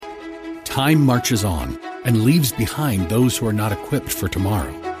Time marches on and leaves behind those who are not equipped for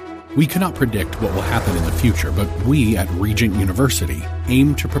tomorrow. We cannot predict what will happen in the future, but we at Regent University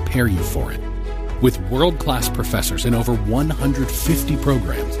aim to prepare you for it. With world-class professors in over 150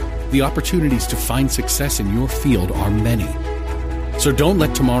 programs, the opportunities to find success in your field are many. So don't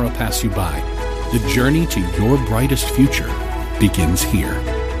let tomorrow pass you by. The journey to your brightest future begins here.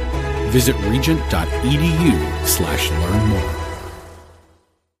 Visit regent.edu/learn more.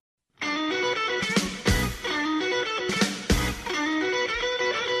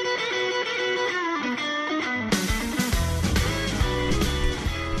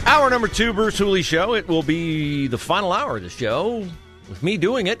 Hour number 2, Bruce Hooley Show. It will be the final hour of the show with me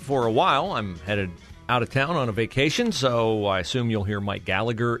doing it for a while. I'm headed out of town on a vacation, so I assume you'll hear Mike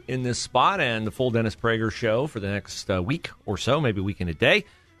Gallagher in this spot and the full Dennis Prager show for the next week or so, maybe a week and a day.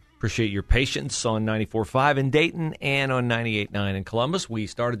 Appreciate your patience on 94.5 in Dayton and on 98.9 in Columbus. We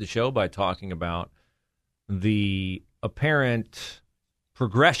started the show by talking about the apparent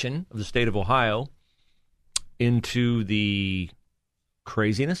progression of the state of Ohio into the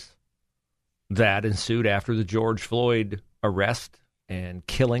craziness that ensued after the George Floyd arrest and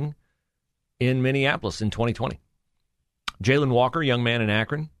killing in Minneapolis in 2020. Jayland Walker, young man in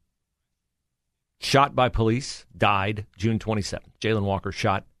Akron, shot by police, died June 27th. Jayland Walker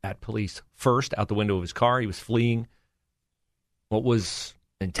shot at police first out the window of his car. He was fleeing what was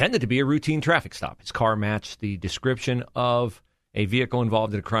intended to be a routine traffic stop. His car matched the description of a vehicle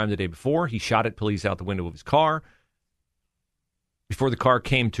involved in a crime the day before. He shot at police out the window of his car. Before the car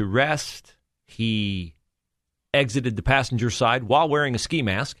came to rest, he exited the passenger side while wearing a ski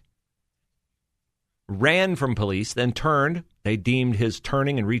mask, ran from police, then turned. They deemed his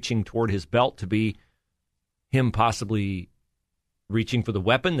turning and reaching toward his belt to be him possibly reaching for the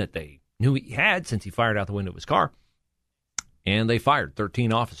weapon that they knew he had since he fired out the window of his car. And they fired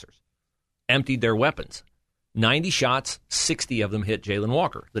 13 officers, emptied their weapons. 90 shots, 60 of them hit Jayland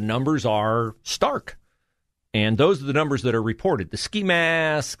Walker. The numbers are stark. And those are the numbers that are reported. The ski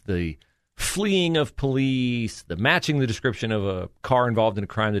mask, the fleeing of police, the matching the description of a car involved in a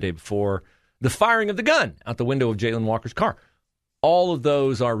crime the day before, the firing of the gun out the window of Jayland Walker's car. All of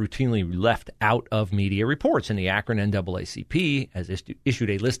those are routinely left out of media reports. And the Akron NAACP has issued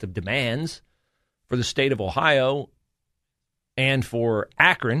a list of demands for the state of Ohio and for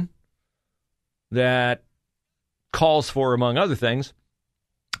Akron that calls for, among other things,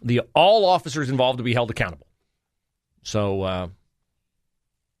 all officers involved to be held accountable. So,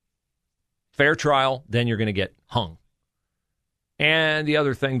 fair trial, then you're going to get hung. And the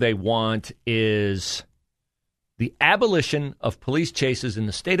other thing they want is the abolition of police chases in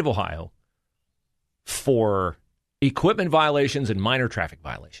the state of Ohio for equipment violations and minor traffic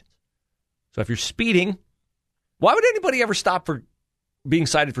violations. So if you're speeding, why would anybody ever stop for being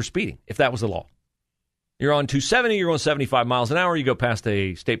cited for speeding if that was the law? You're on 270, you're going 75 miles an hour, you go past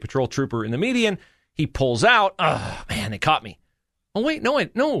a state patrol trooper in the median, he pulls out. Oh, man, they caught me. Oh, wait,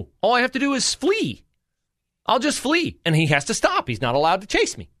 no. All I have to do is flee. I'll just flee. And he has to stop. He's not allowed to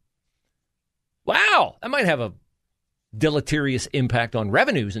chase me. Wow, that might have a deleterious impact on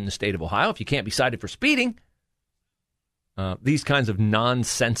revenues in the state of Ohio if you can't be cited for speeding. These kinds of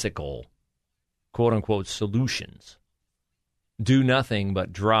nonsensical, quote-unquote, solutions do nothing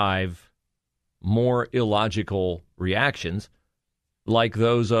but drive more illogical reactions like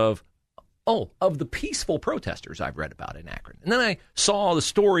those of the peaceful protesters I've read about in Akron. And then I saw the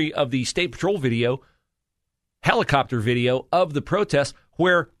story of the State Patrol video, helicopter video of the protests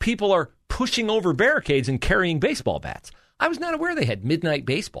where people are pushing over barricades and carrying baseball bats. I was not aware they had midnight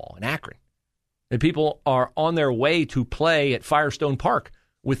baseball in Akron. And people are on their way to play at Firestone Park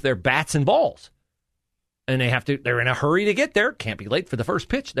with their bats and balls. And they're in a hurry to get there. Can't be late for the first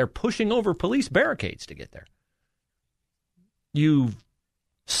pitch. They're pushing over police barricades to get there. You've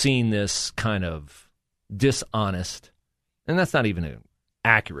seen this kind of dishonest, and that's not even an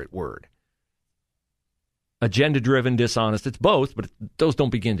accurate word, agenda-driven, dishonest. It's both, but those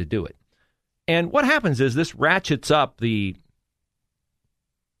don't begin to do it. And what happens is this ratchets up the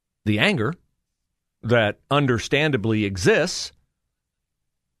anger that understandably exists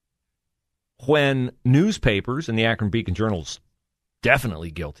when newspapers, and the Akron Beacon Journal's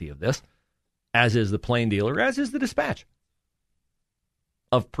definitely guilty of this, as is the Plain Dealer, as is the Dispatch,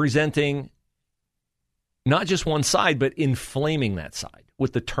 of presenting not just one side, but inflaming that side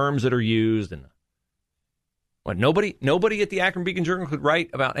with the terms that are used. And what nobody at the Akron Beacon Journal could write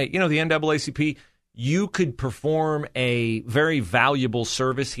about, hey, the NAACP, you could perform a very valuable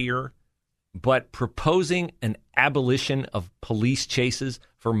service here, but proposing an abolition of police chases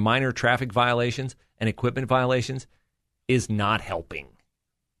for minor traffic violations and equipment violations is not helping.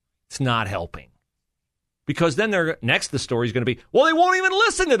 It's not helping. Because then the story is going to be, well, they won't even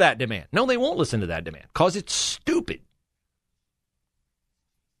listen to that demand. No, they won't listen to that demand because it's stupid.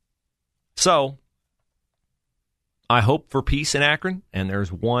 So, I hope for peace in Akron, and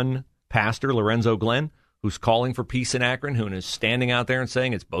there's one pastor, Lorenzo Glenn, who's calling for peace in Akron, who is standing out there and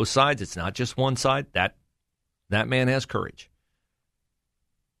saying it's both sides, it's not just one side. That man has courage.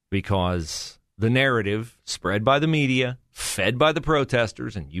 Because the narrative spread by the media, fed by the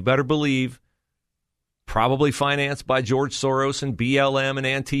protesters, and you better believe, probably financed by George Soros and BLM and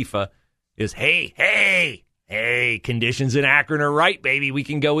Antifa, is, hey, conditions in Akron are right, baby. We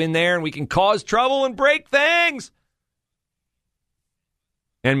can go in there and we can cause trouble and break things.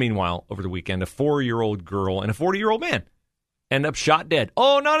 And meanwhile, over the weekend, a 4-year-old girl and a 40-year-old man end up shot dead.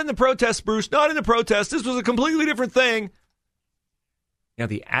 Oh, not in the protest, Bruce, not in the protest. This was a completely different thing. Now,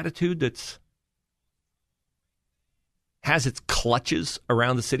 the attitude has its clutches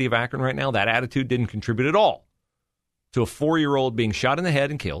around the city of Akron right now, that attitude didn't contribute at all to a 4-year-old being shot in the head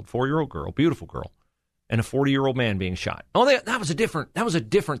and killed, 4-year-old girl, beautiful girl, and a 40-year-old man being shot. Oh, that was a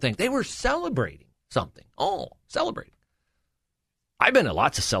different thing. They were celebrating something. Oh, celebrating. I've been to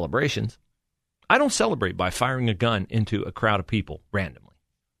lots of celebrations. I don't celebrate by firing a gun into a crowd of people randomly.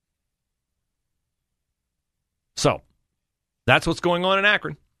 So, that's what's going on in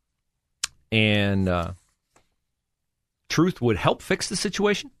Akron. And truth would help fix the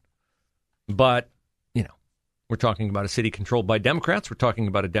situation. But, we're talking about a city controlled by Democrats. We're talking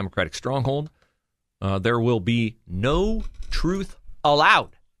about a Democratic stronghold. There will be no truth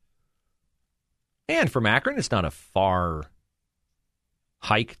allowed. And from Akron, it's not a far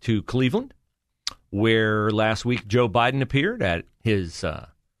hike to Cleveland, where last week Joe Biden appeared at his,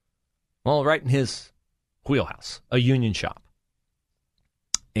 right in his wheelhouse, a union shop.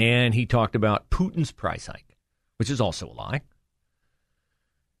 And he talked about Putin's price hike, which is also a lie.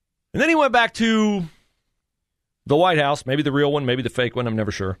 And then he went back to the White House, maybe the real one, maybe the fake one, I'm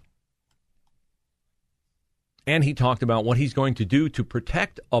never sure. And he talked about what he's going to do to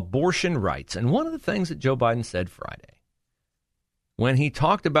protect abortion rights. And one of the things that Joe Biden said Friday, when he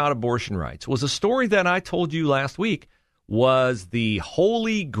talked about abortion rights, was a story that I told you last week was the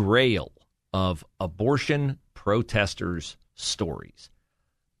holy grail of abortion protesters' stories.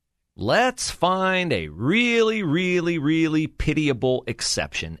 Let's find a really, really, really pitiable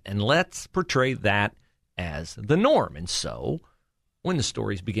exception, and let's portray that as the norm. And so, when the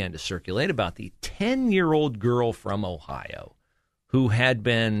stories began to circulate about the 10-year-old girl from Ohio who had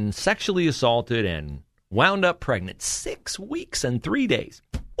been sexually assaulted and wound up pregnant 6 weeks and 3 days,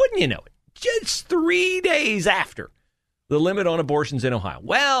 wouldn't you know it, just 3 days after the limit on abortions in Ohio.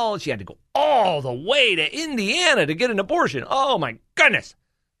 Well, she had to go all the way to Indiana to get an abortion. Oh, my goodness.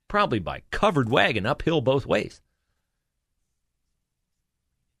 Probably by covered wagon, uphill both ways.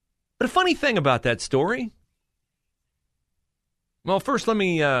 But a funny thing about that story, well, first let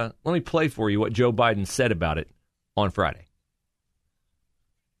me play for you what Joe Biden said about it on Friday.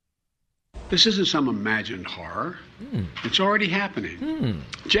 This isn't some imagined horror. It's already happening.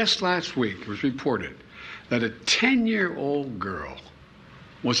 Just last week it was reported that a 10-year-old girl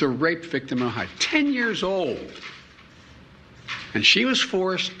was a rape victim in Ohio. 10 years old. And she was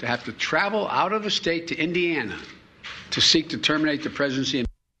forced to have to travel out of the state to Indiana to seek to terminate the presidency.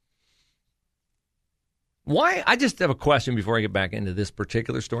 Why? I just have a question before I get back into this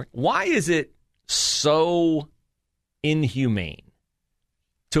particular story. Why is it so inhumane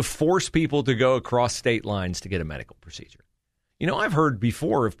to force people to go across state lines to get a medical procedure? I've heard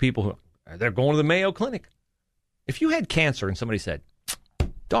before of people who, they're going to the Mayo Clinic. If you had cancer and somebody said,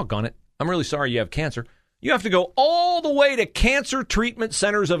 doggone it, I'm really sorry you have cancer, you have to go all the way to Cancer Treatment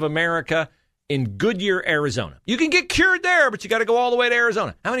Centers of America in Goodyear, Arizona. You can get cured there, but you got to go all the way to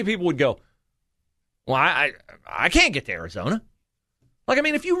Arizona. How many people would go, well, I can't get to Arizona?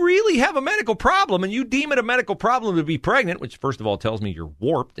 If you really have a medical problem and you deem it a medical problem to be pregnant, which first of all tells me you're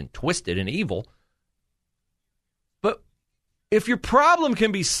warped and twisted and evil, but if your problem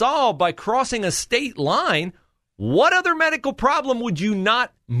can be solved by crossing a state line, what other medical problem would you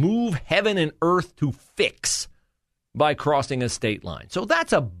not move heaven and earth to fix by crossing a state line? So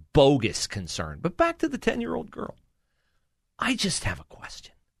that's a bogus concern. But back to the 10-year-old girl. I just have a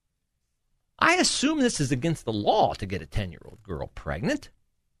question. I assume this is against the law to get a 10-year-old girl pregnant.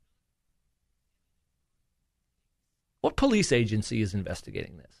 What police agency is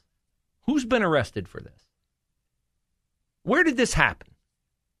investigating this? Who's been arrested for this? Where did this happen?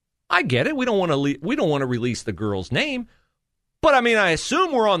 I get it. We don't want to release the girl's name. But I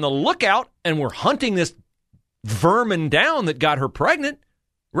assume we're on the lookout and we're hunting this vermin down that got her pregnant.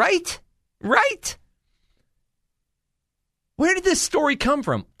 Right? Right? Where did this story come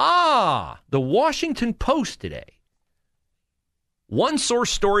from? The Washington Post today. One source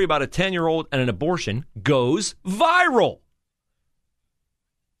story about a 10-year-old and an abortion goes viral.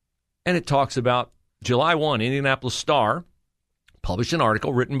 And it talks about July 1, Indianapolis Star published an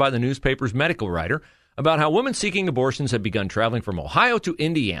article written by the newspaper's medical writer about how women seeking abortions had begun traveling from Ohio to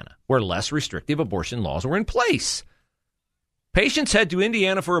Indiana, where less restrictive abortion laws were in place. Patients head to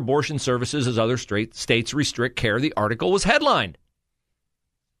Indiana for abortion services as other states restrict care, the article was headlined.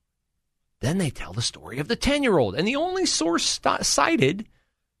 Then they tell the story of the 10-year-old, and the only source cited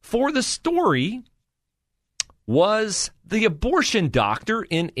for the story was the abortion doctor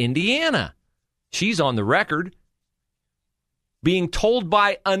in Indiana. She's on the record being told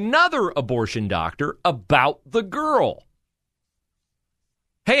by another abortion doctor about the girl.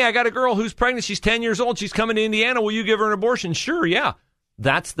 Hey, I got a girl who's pregnant. She's 10 years old. She's coming to Indiana. Will you give her an abortion? Sure, yeah.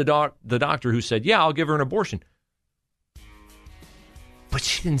 That's the doctor who said, yeah, I'll give her an abortion. But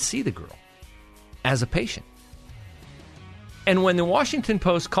she didn't see the girl as a patient. And when the Washington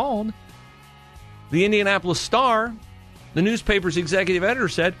Post called, the Indianapolis Star, the newspaper's executive editor,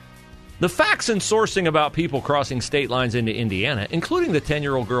 said, the facts and sourcing about people crossing state lines into Indiana, including the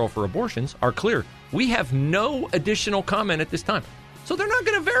 10-year-old girl for abortions, are clear. We have no additional comment at this time. So they're not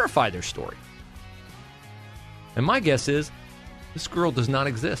going to verify their story. And my guess is this girl does not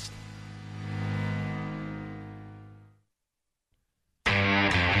exist.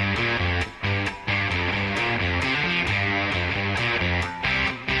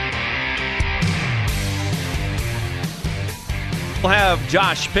 We'll have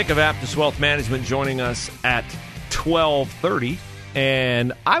Josh Pick of Aptus Wealth Management joining us at 12:30,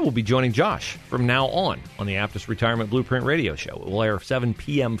 and I will be joining Josh from now on the Aptus Retirement Blueprint Radio Show. It will air 7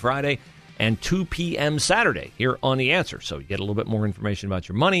 p.m. Friday and 2 p.m. Saturday here on The Answer, so you get a little bit more information about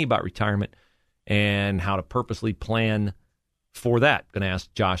your money, about retirement, and how to purposely plan for that. Going to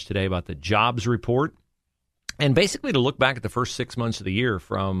ask Josh today about the jobs report, and basically to look back at the first 6 months of the year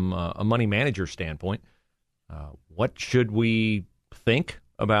from a money manager standpoint. What should we think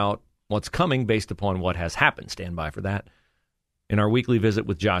about what's coming based upon what has happened? Stand by for that in our weekly visit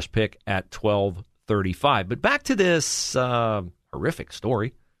with Josh Pick at 12:35. But back to this horrific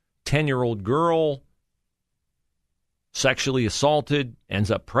story. 10-year-old girl sexually assaulted,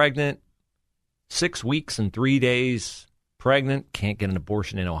 ends up pregnant, 6 weeks and 3 days pregnant, can't get an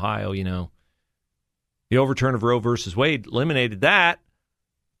abortion in Ohio, you know. The overturn of Roe versus Wade eliminated that.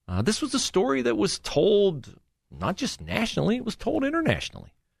 This was a story that was told not just nationally, it was told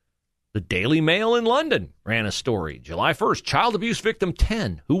internationally. The Daily Mail in London ran a story. July 1st, child abuse victim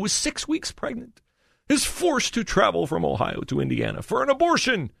 10, who was 6 weeks pregnant, is forced to travel from Ohio to Indiana for an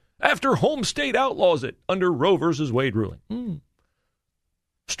abortion after home state outlaws it under Roe versus Wade ruling.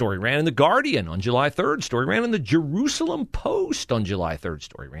 Story ran in The Guardian on July 3rd. Story ran in the Jerusalem Post on July 3rd.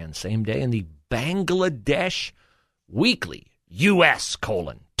 Story ran the same day in the Bangladesh Weekly. U.S. :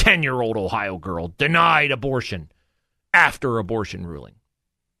 10-year-old Ohio girl denied abortion after abortion ruling.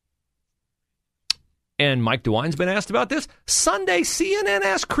 And Mike DeWine's been asked about this. Sunday, CNN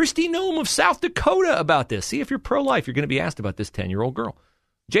asked Kristi Noem of South Dakota about this. See, if you're pro-life, you're going to be asked about this 10-year-old girl.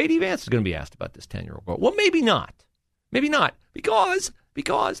 J.D. Vance is going to be asked about this 10-year-old girl. Well, maybe not. Maybe not. Because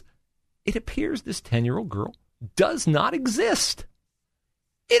it appears this 10-year-old girl does not exist.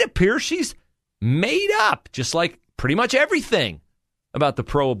 It appears she's made up, just like pretty much everything about the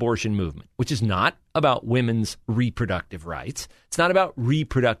pro-abortion movement, which is not about women's reproductive rights. It's not about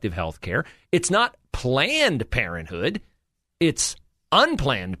reproductive health care. It's not Planned Parenthood. It's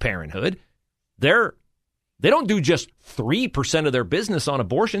unplanned parenthood. They don't do just 3% of their business on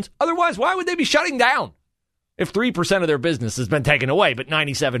abortions. Otherwise, why would they be shutting down if 3% of their business has been taken away, but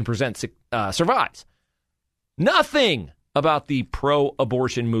 97% survives? Nothing about the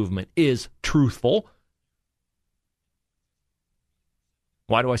pro-abortion movement is truthful.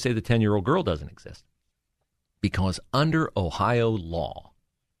 Why do I say the 10-year-old girl doesn't exist? Because under Ohio law,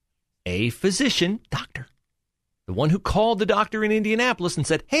 a physician, doctor, the one who called the doctor in Indianapolis and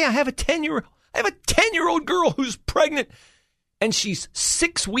said, hey, I have a 10-year-old girl who's pregnant, and she's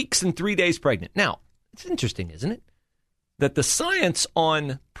 6 weeks and 3 days pregnant. Now, it's interesting, isn't it, that the science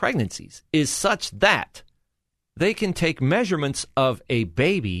on pregnancies is such that they can take measurements of a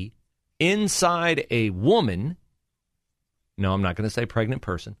baby inside a woman. No, I'm not going to say pregnant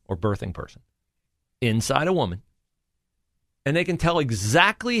person or birthing person. Inside a woman. And they can tell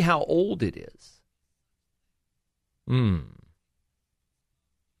exactly how old it is. They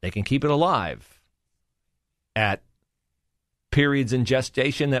can keep it alive at periods in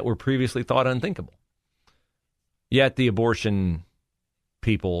gestation that were previously thought unthinkable. Yet the abortion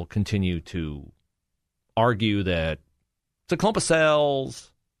people continue to argue that It's a clump of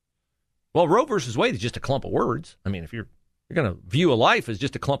cells. Well, Roe versus Wade is just a clump of words. I mean, if you're going to view a life as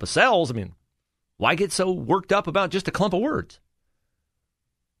just a clump of cells, I mean, why get so worked up about just a clump of words?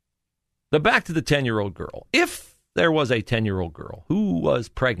 But back to the 10-year-old girl. If there was a 10-year-old girl who was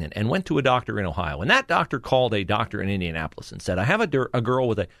pregnant and went to a doctor in Ohio, and that doctor called a doctor in Indianapolis and said, I have a girl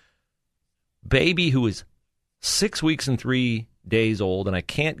with a baby who is 6 weeks and 3 days old, and I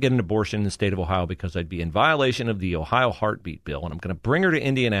can't get an abortion in the state of Ohio because I'd be in violation of the Ohio Heartbeat Bill, and I'm going to bring her to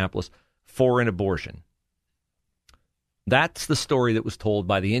Indianapolis for an abortion. That's the story that was told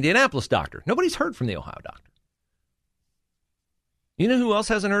by the Indianapolis doctor. Nobody's heard from the Ohio doctor. You know who else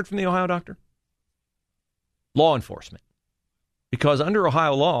hasn't heard from the Ohio doctor? Law enforcement. Because under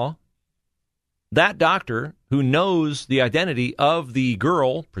Ohio law, that doctor who knows the identity of the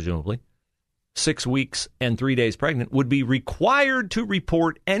girl, presumably 6 weeks and 3 days pregnant, would be required to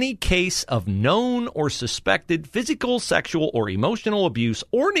report any case of known or suspected physical, sexual, or emotional abuse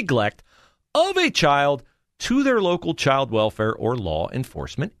or neglect of a child to their local child welfare or law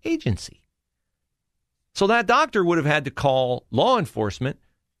enforcement agency. So that doctor would have had to call law enforcement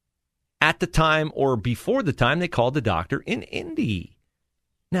at the time or before the time they called the doctor in Indy.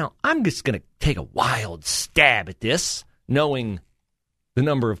 Now, I'm just going to take a wild stab at this, knowing the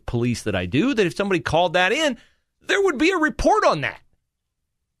number of police that I do, that if somebody called that in, there would be a report on that.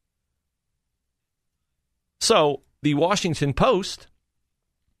 So the Washington Post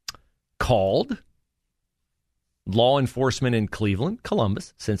called law enforcement in Cleveland,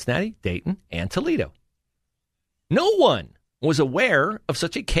 Columbus, Cincinnati, Dayton, and Toledo. No one was aware of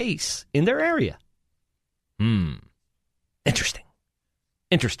such a case in their area. Interesting.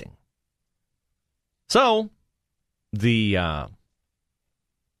 So, the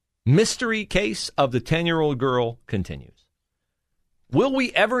mystery case of the 10-year-old girl continues. Will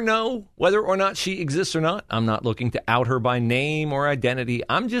we ever know whether or not she exists or not? I'm not looking to out her by name or identity.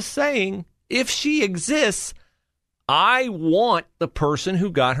 I'm just saying, if she exists, I want the person who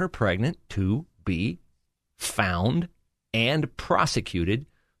got her pregnant to be found and prosecuted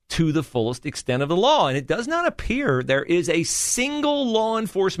to the fullest extent of the law. And it does not appear there is a single law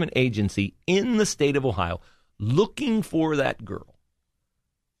enforcement agency in the state of Ohio looking for that girl,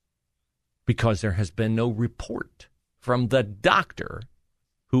 because there has been no report from the doctor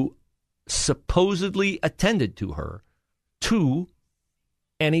who supposedly attended to her to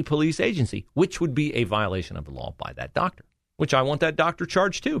any police agency, which would be a violation of the law by that doctor, which I want that doctor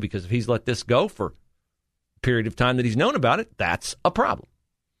charged too, because if he's let this go for period of time that he's known about it, that's a problem.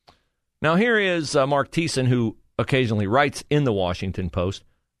 Now, here is Mark Thiessen, who occasionally writes in the Washington Post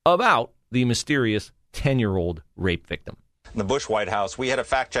about the mysterious 10-year-old rape victim. In the Bush White House, we had a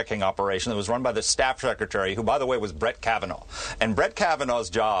fact-checking operation that was run by the staff secretary, who, by the way, was Brett Kavanaugh. And Brett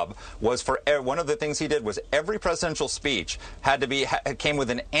Kavanaugh's job was one of the things he did was every presidential speech came with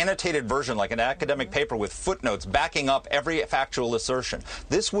an annotated version, like an academic paper with footnotes backing up every factual assertion.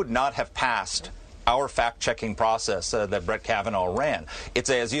 This would not have passed our fact-checking process that Brett Kavanaugh ran. It's,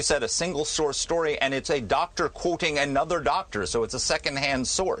 as you said, a single-source story, and it's a doctor quoting another doctor, so it's a second-hand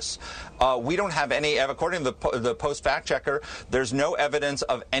source. We don't have any, according to the Post fact-checker, there's no evidence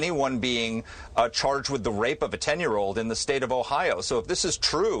of anyone being charged with the rape of a 10-year-old in the state of Ohio. So if this is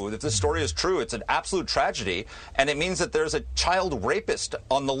true, if this story is true, it's an absolute tragedy, and it means that there's a child rapist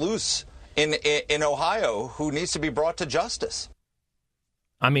on the loose in Ohio who needs to be brought to justice.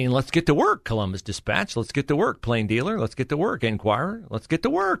 I mean, let's get to work, Columbus Dispatch. Let's get to work, Plain Dealer. Let's get to work, Enquirer. Let's get to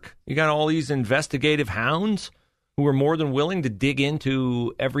work. You got all these investigative hounds who are more than willing to dig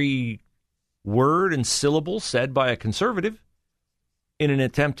into every word and syllable said by a conservative in an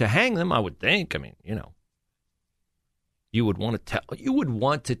attempt to hang them, I would think. I mean, you would want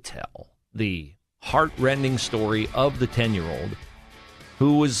to tell the heart-rending story of the 10-year-old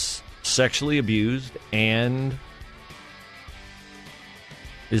who was sexually abused and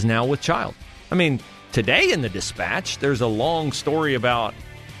is now with child. I mean, today in the Dispatch, there's a long story about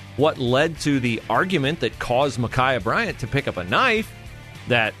what led to the argument that caused Ma'Khia Bryant to pick up a knife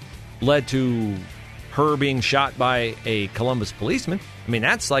that led to her being shot by a Columbus policeman. I mean,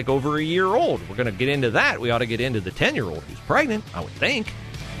 that's like over a year old. We're going to get into that. We ought to get into the 10-year-old who's pregnant, I would think.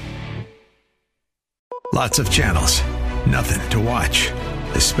 Lots of channels, nothing to watch,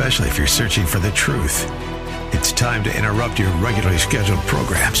 especially if you're searching for the truth. It's time to interrupt your regularly scheduled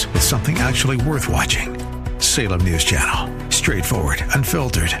programs with something actually worth watching. Salem News Channel. Straightforward,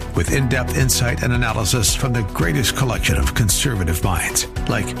 unfiltered, with in-depth insight and analysis from the greatest collection of conservative minds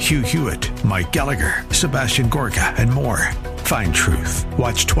like Hugh Hewitt, Mike Gallagher, Sebastian Gorka, and more. Find truth.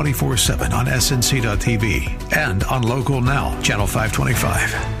 Watch 24/7 on SNC.TV and on Local Now, Channel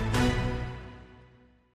 525.